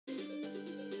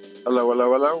Hello,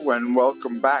 hello, hello, and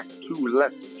welcome back to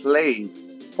Let's Play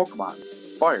Pokemon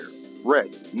Fire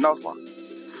Red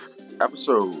Nuzlocke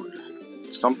episode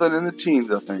something in the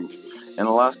teens, I think. In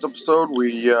the last episode,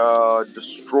 we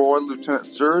destroyed Lieutenant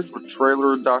Surge with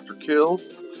Trailer and Dr. Kill.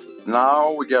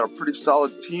 Now we got a pretty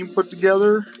solid team put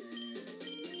together,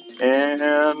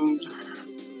 and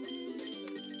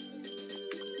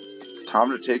it's time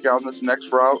to take on this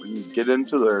next route and get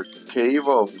into their Cave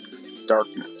of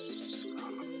Darkness.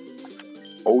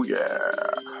 Oh yeah.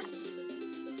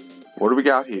 What do we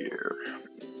got here?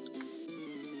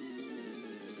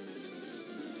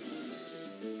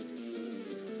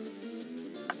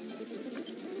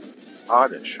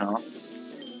 Oddish, huh? I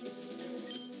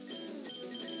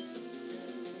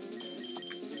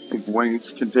think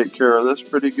Wings can take care of this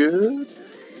pretty good.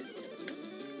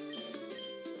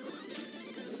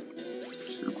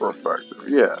 Super effective,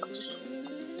 yes.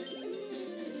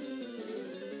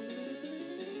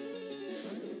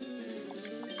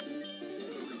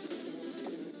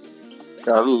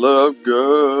 Gotta love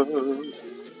Ghost.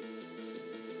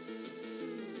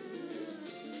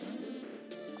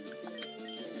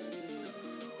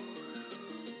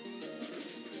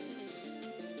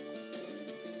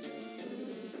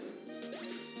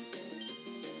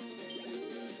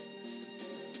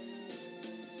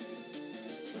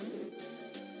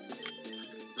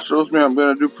 Shows me I'm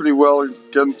gonna do pretty well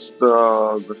against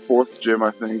the fourth gym,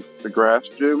 I think, the grass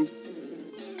gym.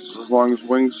 Just as long as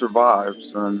Wings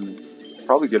survives, and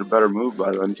probably get a better move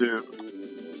by then too.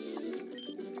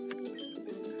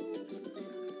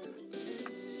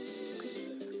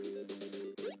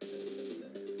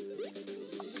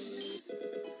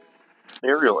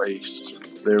 Aerial Ace.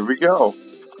 There we go.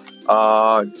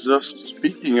 Just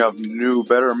speaking of new,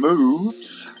 better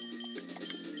moves,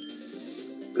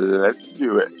 let's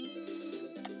do it.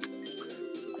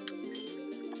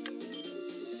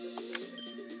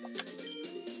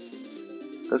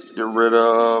 Let's get rid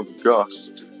of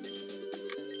Gust.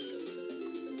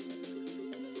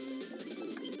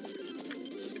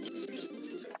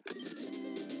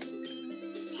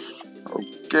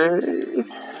 Okay.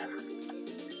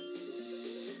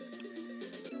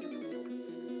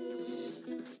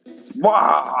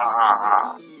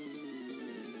 Wah!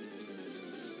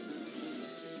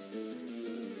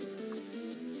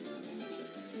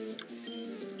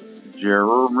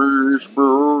 Jeremy's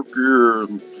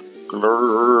broken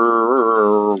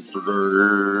glass today.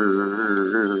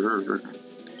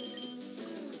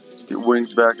 Let's get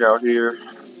Wings back out here.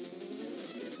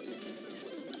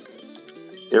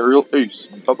 Aerial Ace.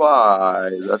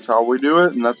 Bye-bye. That's how we do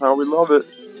it, and that's how we love it.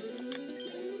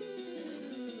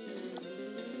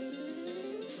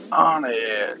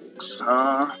 Onyx,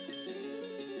 huh?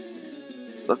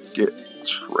 Let's get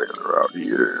Trailer out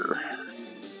here.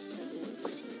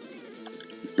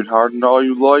 You can harden all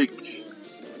you like.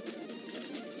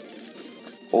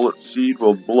 Bullet Seed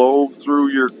will blow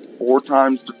through your 4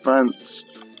 times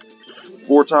defense.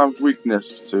 4 times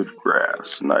weakness to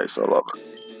grass. Nice, I love it.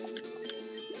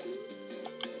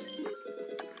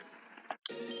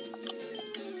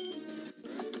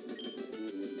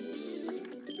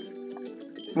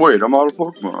 Wait, I'm out of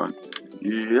Pokemon.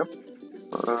 Yep,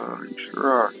 you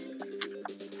sure are.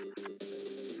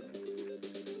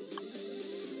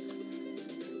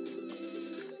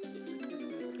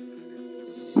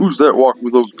 Who's that walking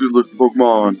with those good looking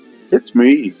Pokemon? It's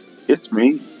me. It's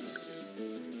me.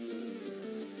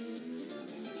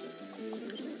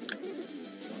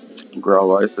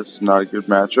 Growlithe, this is not a good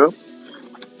matchup.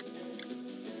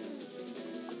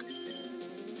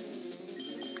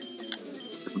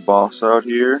 Get the boss out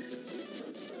here.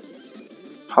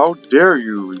 How dare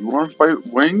you? You want to fight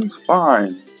Wings?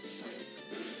 Fine.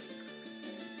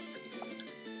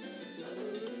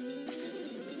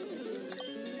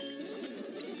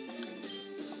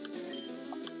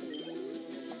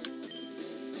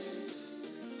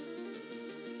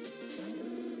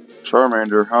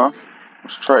 Charmander, huh?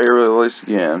 Let's try Aerial Ace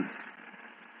again.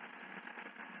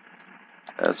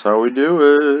 That's how we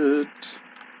do it.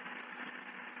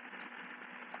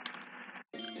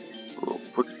 A little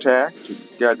quick attack to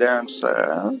this guy down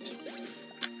south.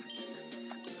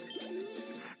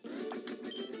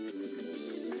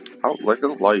 Out like a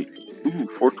light. Ooh,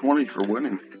 420 for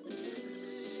winning.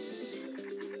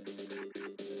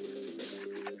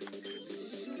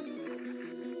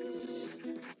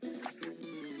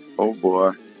 Oh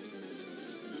boy.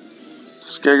 Is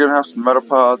this guy gonna have some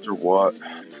Metapods or what?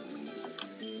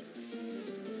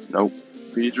 Nope.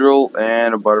 Beedrill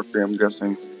and a Butterfree, I'm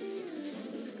guessing.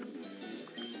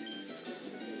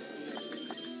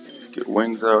 Let's get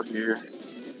Wings out here.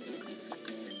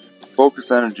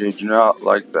 Focus energy, do not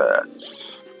like that.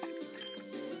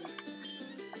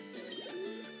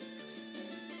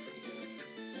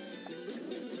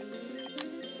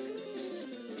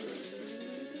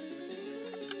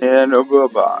 And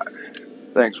bye-bye.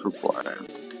 Thanks for playing.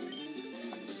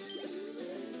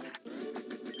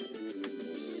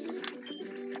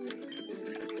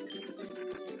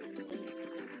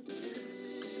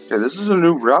 Okay, this is a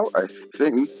new route, I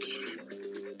think.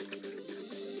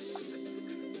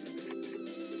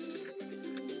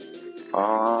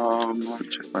 Let me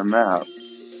check my map.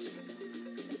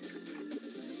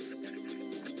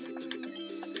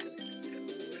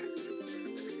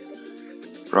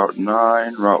 Route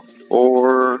 9, Route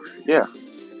 4, yeah.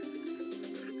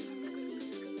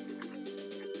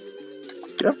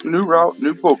 Yep, new route,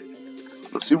 new book.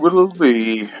 Let's see what it'll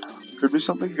be. Could be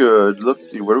something good. Let's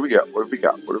see, what do we got? What do we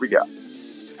got? What do we got?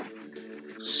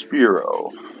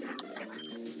 Spiro.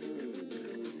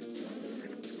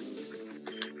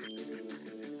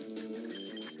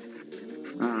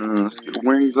 Let's get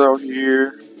wings out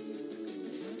here.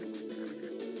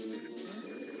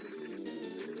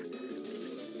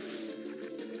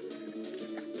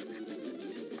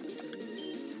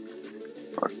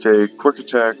 Okay, quick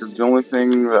attack is the only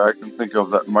thing that I can think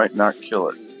of that might not kill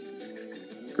it.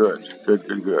 Good, good,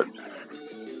 good, good.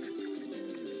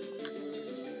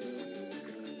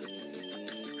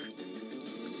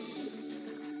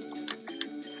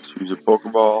 Let's use a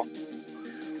Pokeball.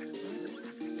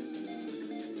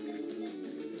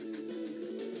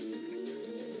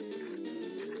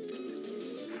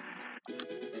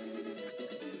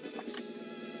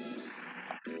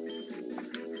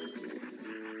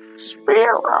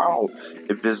 Spiro!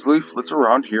 A Bizleaf flits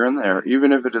around here and there.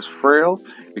 Even if it is frail,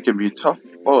 it can be a tough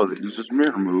foe that uses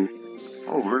Mirror Move.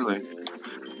 Oh, really?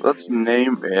 Let's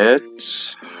name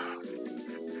it...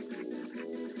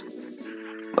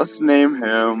 Let's name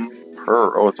him...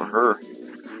 Her. Oh, it's a her.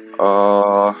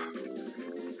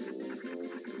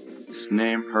 Let's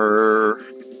name her...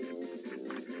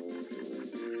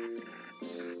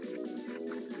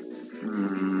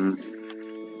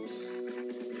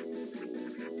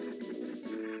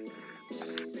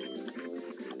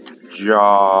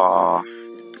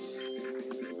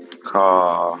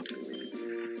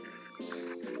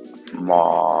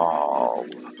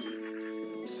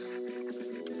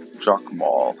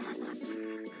 Jackmal.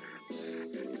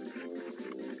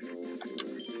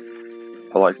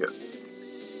 I like it.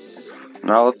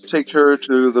 Now let's take her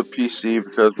to the PC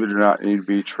because we do not need to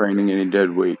be training any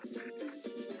dead weight.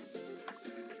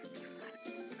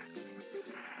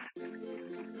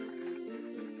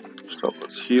 So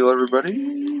let's heal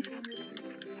everybody.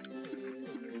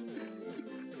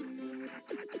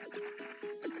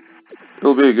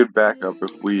 It'll be a good backup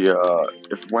if we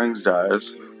if Wings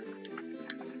dies.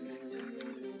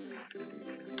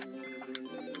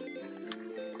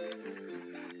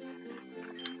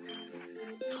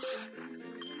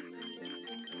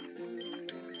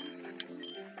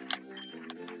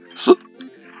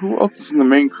 Who else is in the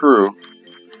main crew?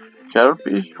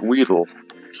 Caterpie? Weedle.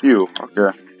 Q.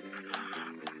 Okay.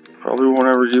 Probably won't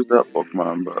ever use that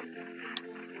Pokemon, but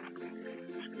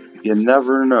you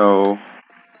never know.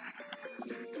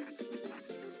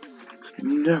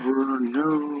 Never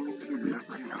know.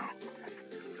 Never know.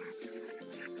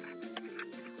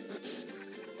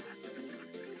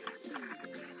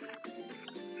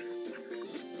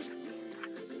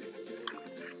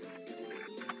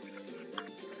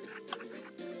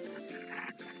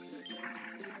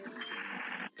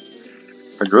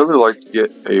 I'd really like to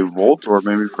get a Voltorb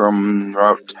maybe from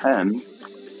Route 10.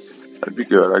 That'd be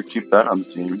good. I'd keep that on the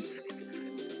team.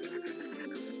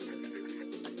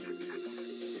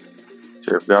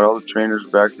 Okay, I've got all the trainers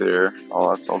back there. Oh,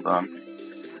 that's all done.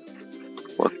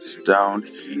 What's down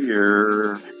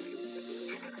here?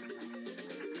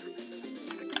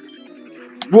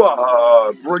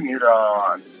 Whoa! Bring it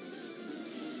on!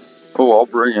 Oh, I'll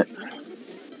bring it.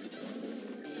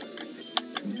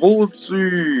 Bullet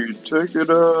Seed! Take it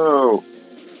out!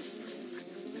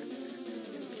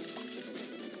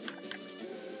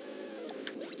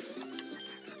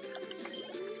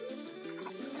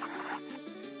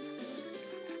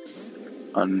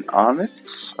 An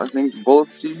Onyx? I think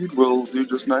Bullet Seed will do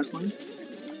just nicely.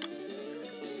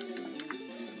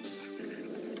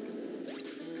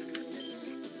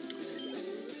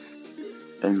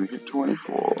 And we hit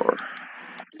 24.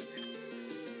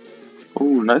 Oh,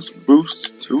 nice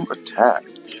boost to attack.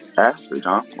 Acid,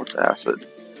 huh? What's acid?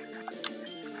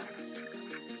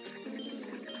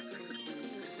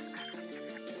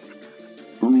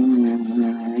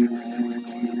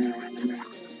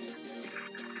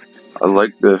 I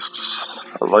like this.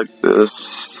 I like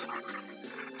this.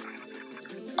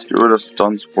 Let's get rid of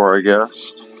Stun Spore, I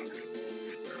guess.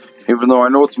 Even though I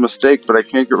know it's a mistake, but I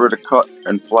can't get rid of Cut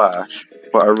and Flash.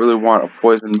 But I really want a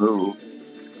poison move.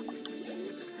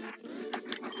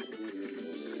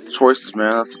 choices,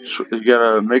 man. You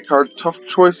gotta make tough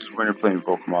choices when you're playing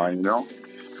Pokemon, you know?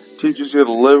 Teaches you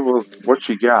to live with what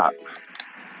you got.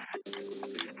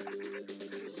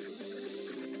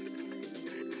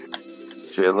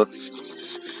 Okay, let's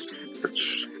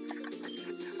switch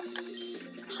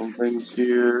some things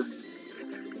here.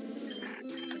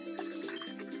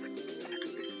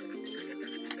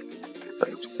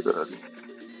 That's good.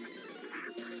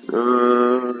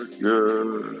 Good.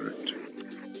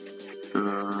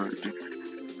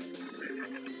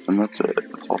 And that's it.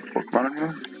 That's all the Pokemon in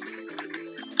here.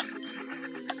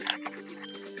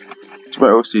 It's my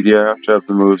OCD. I have to have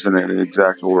the moves in an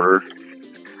exact order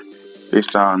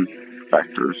based on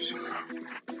factors.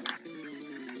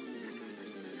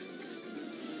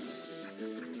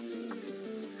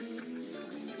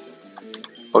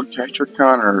 Catcher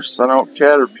Connor, sent out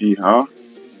Caterpie, huh?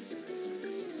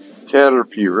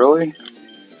 Caterpie, really?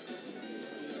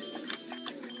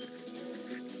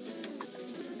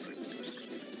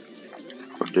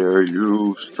 How dare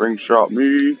you string shot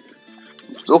me?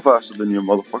 I'm still faster than you,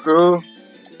 motherfucker.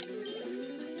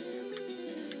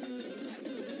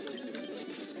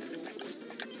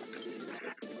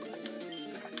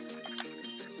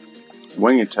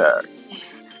 Wing attack.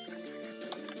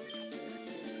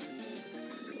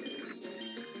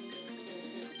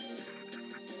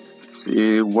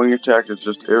 See, wing attack is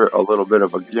just a little bit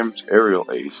of a gimped aerial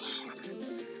ace.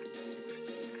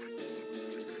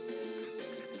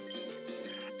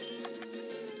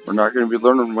 We're not going to be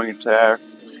learning wing attack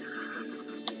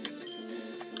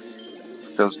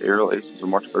because aerial ace is a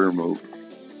much better move.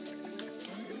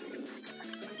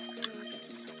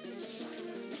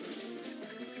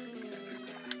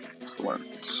 Excellent.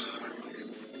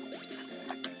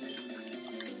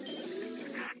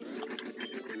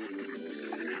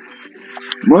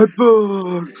 My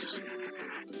bugs!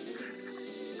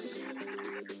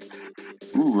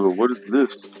 Ooh, what is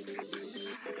this?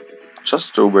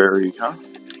 Chestoberry, huh?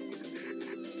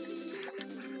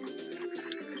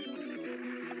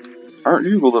 Aren't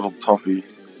you a little toughy?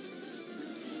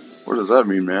 What does that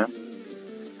mean, man?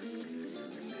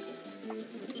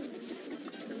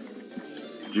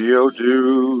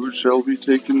 Geodude shall be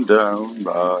taken down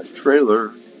by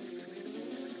trailer.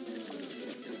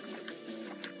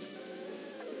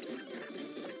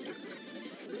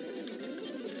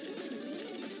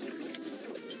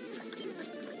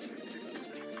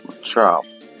 Chop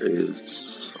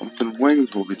is something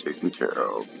wings will be taken care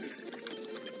of.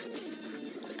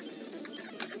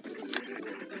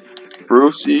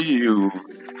 Brucey, you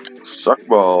suck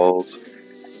balls.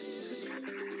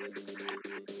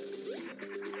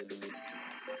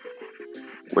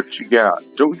 What you got?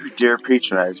 Don't you dare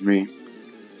patronize me.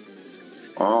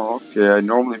 Oh, okay, I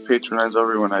normally patronize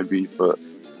everyone I beat, but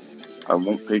I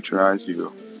won't patronize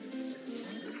you.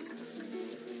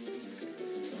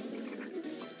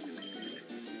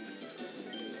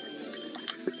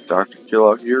 Dr. Kill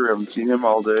out here, haven't seen him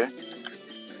all day.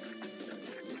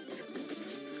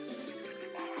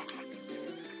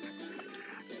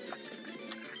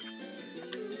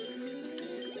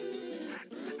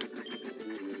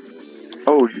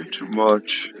 Oh, you're too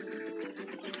much.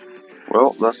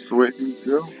 Well, that's the way things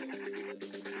go.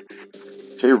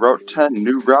 Okay, Route 10,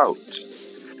 new route.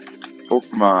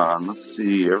 Pokemon, let's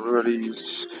see,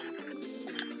 everybody's...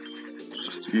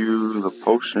 Just view the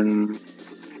potion.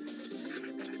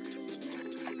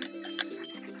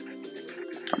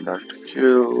 I'm Dr.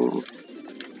 Kill.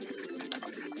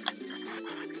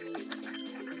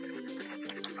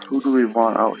 Who do we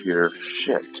want out here?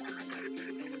 Shit.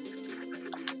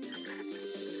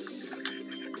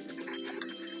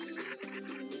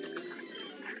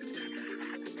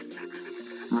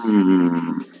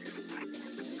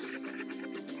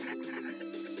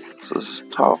 So this is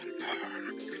tough.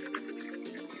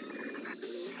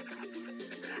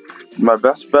 My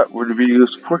best bet would be to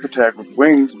use quick attack with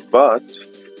wings, but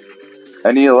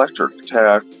any electric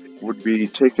attack would be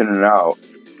taking it out.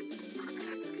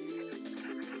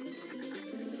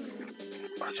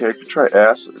 Okay, I could try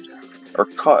acid. Or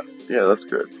cut. Yeah, that's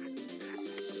good.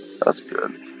 That's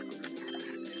good.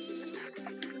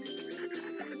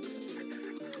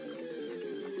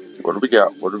 What do we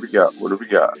got? What do we got? What do we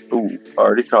got? Ooh, I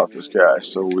already caught this guy,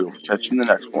 so we'll catch him the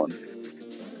next one.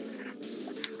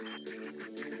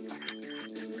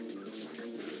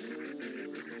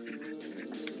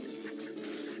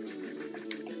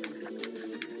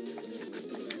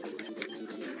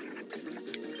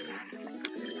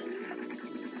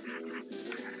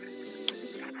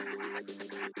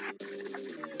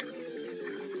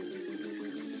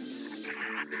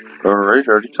 Alright,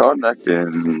 already caught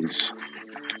Neckins.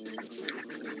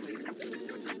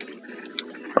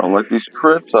 Don't like these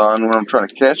crits on when I'm trying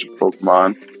to catch a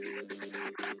Pokemon.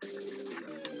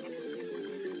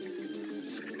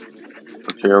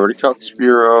 Okay, I already caught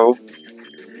Spearow.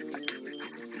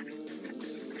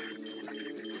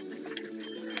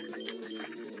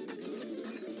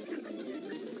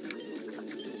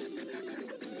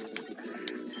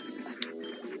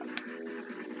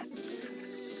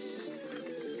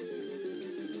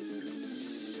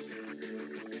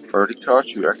 Already caught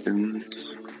you, Ekans.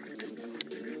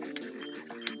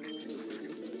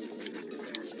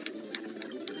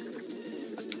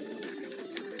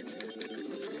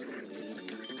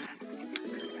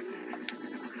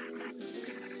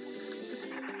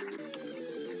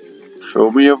 Show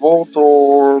me a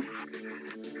Voltorb.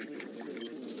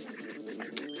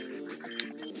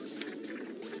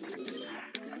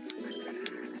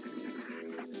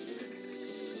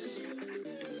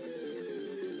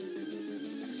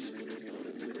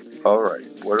 Alright,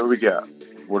 what do we got?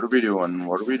 What are we doing?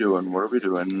 What are we doing? What are we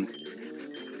doing?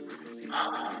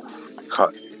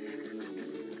 Cut.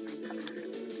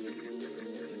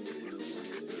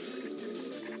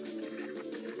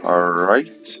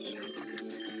 Alright.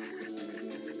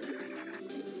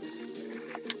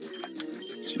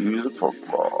 Let's use a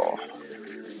Pokeball.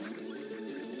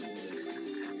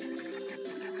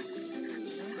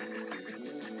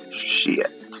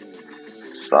 Shit.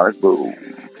 Sonic Boom.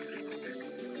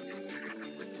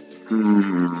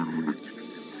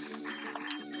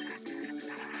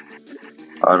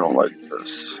 I don't like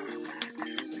this.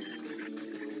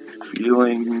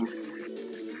 Feeling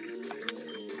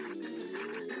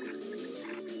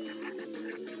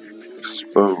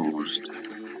exposed.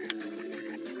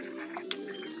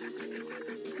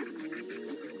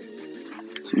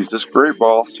 Let's use this Great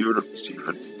Ball, see if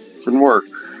it can work.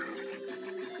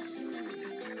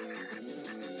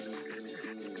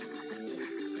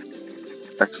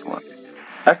 Excellent.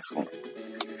 Excellent.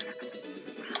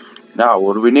 Now,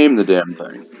 what do we name the damn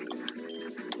thing?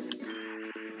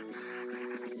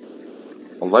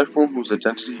 A life form whose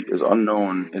identity is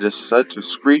unknown. It is said to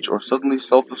screech or suddenly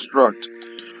self-destruct.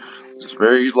 It's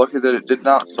very lucky that it did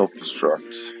not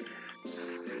self-destruct.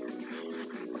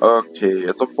 Okay,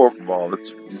 it's a Pokeball.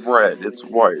 It's red. It's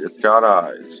white. It's got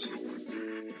eyes.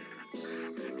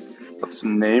 Let's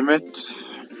name it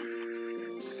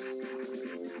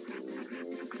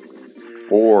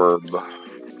Orb.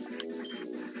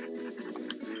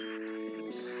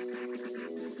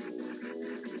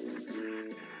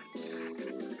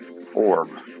 Orb.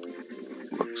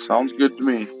 Look, sounds good to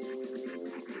me.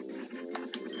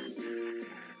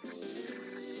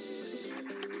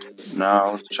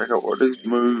 Now let's check out what his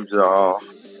moves are.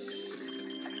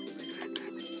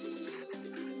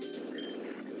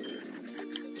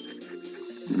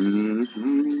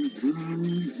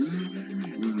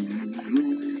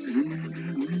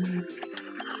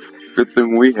 Good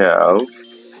thing we have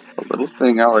a little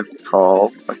thing I like to call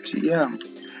a TM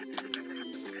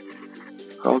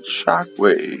called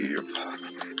Shockwave.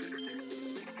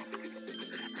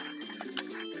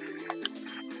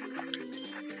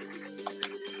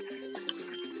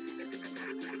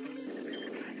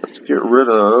 Let's get rid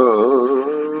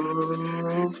of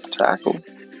Tackle.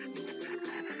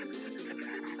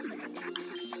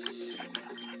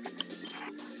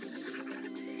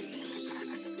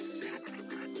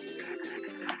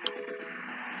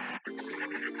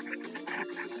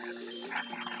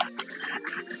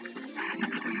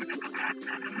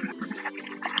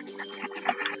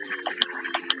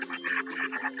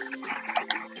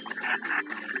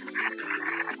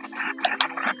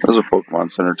 There's a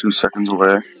Pokemon Center 2 seconds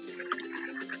away.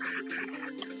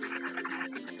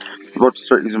 I'm about to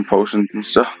start using potions and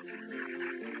stuff.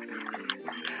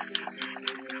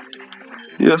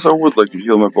 Yes, I would like to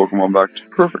heal my Pokemon back to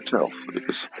perfect health,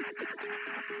 please.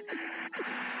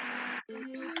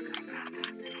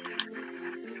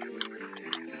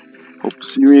 Hope to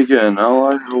see me again. Now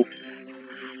I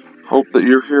hope that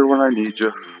you're here when I need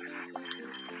you.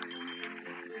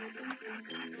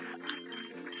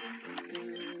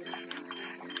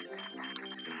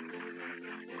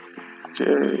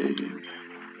 Okay.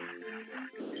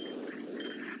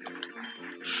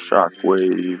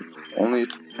 Shockwave. Only.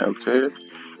 Okay.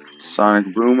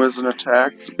 Sonic Boom is an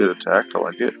attack. It's a good attack. I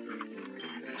like it.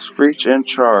 Screech and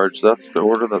Charge. That's the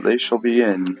order that they shall be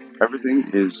in.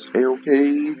 Everything is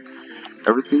a-okay.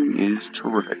 Everything is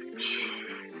terrific.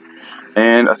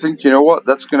 And I think, you know what?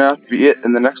 That's going to have to be it.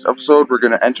 In the next episode, we're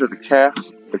going to enter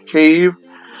the cave.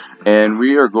 And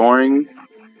we are going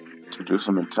to do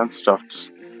some intense stuff.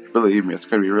 Just believe me, it's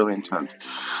going to be really intense.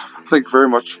 Thank you very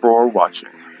much for watching.